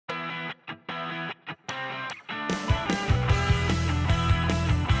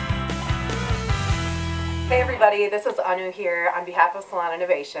Hey everybody, this is Anu here on behalf of Salon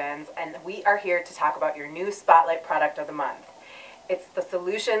Innovations, and we are here to talk about your new Spotlight product of the month. It's the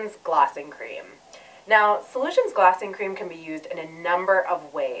Solutions Glossing Cream. Now, Solutions Glossing Cream can be used in a number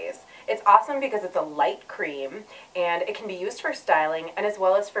of ways. It's awesome because it's a light cream, and it can be used for styling and as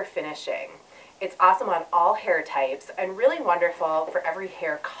well as for finishing. It's awesome on all hair types and really wonderful for every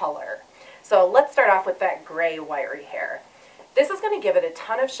hair color. So let's start off with that gray, wiry hair. This is going to give it a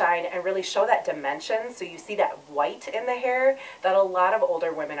ton of shine and really show that dimension, so you see that white in the hair that a lot of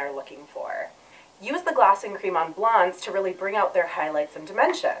older women are looking for. Use the glossing cream on blondes to really bring out their highlights and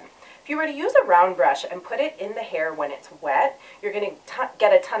dimension. If you were to use a round brush and put it in the hair when it's wet, you're going to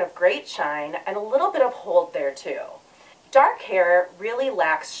get a ton of great shine and a little bit of hold there too. Dark hair really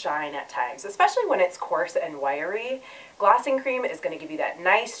lacks shine at times, especially when it's coarse and wiry. Glossing cream is going to give you that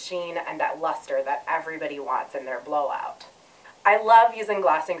nice sheen and that luster that everybody wants in their blowout. I love using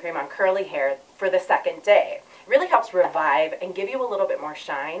glossing cream on curly hair for the second day. It really helps revive and give you a little bit more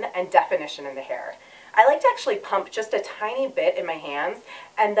shine and definition in the hair. I like to actually pump just a tiny bit in my hands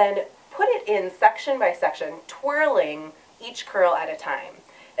and then put it in section by section, twirling each curl at a time.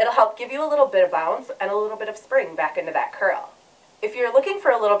 It'll help give you a little bit of bounce and a little bit of spring back into that curl. If you're looking for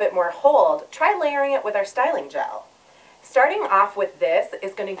a little bit more hold, try layering it with our styling gel. Starting off with this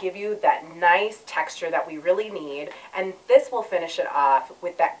is going to give you that nice texture that we really need, and this will finish it off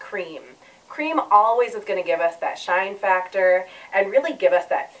with that cream. Cream always is going to give us that shine factor and really give us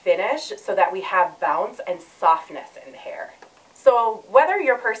that finish so that we have bounce and softness in the hair. So whether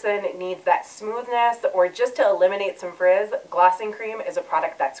your person needs that smoothness or just to eliminate some frizz, glossing cream is a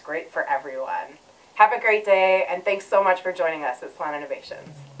product that's great for everyone. Have a great day, and thanks so much for joining us at Salon Innovations.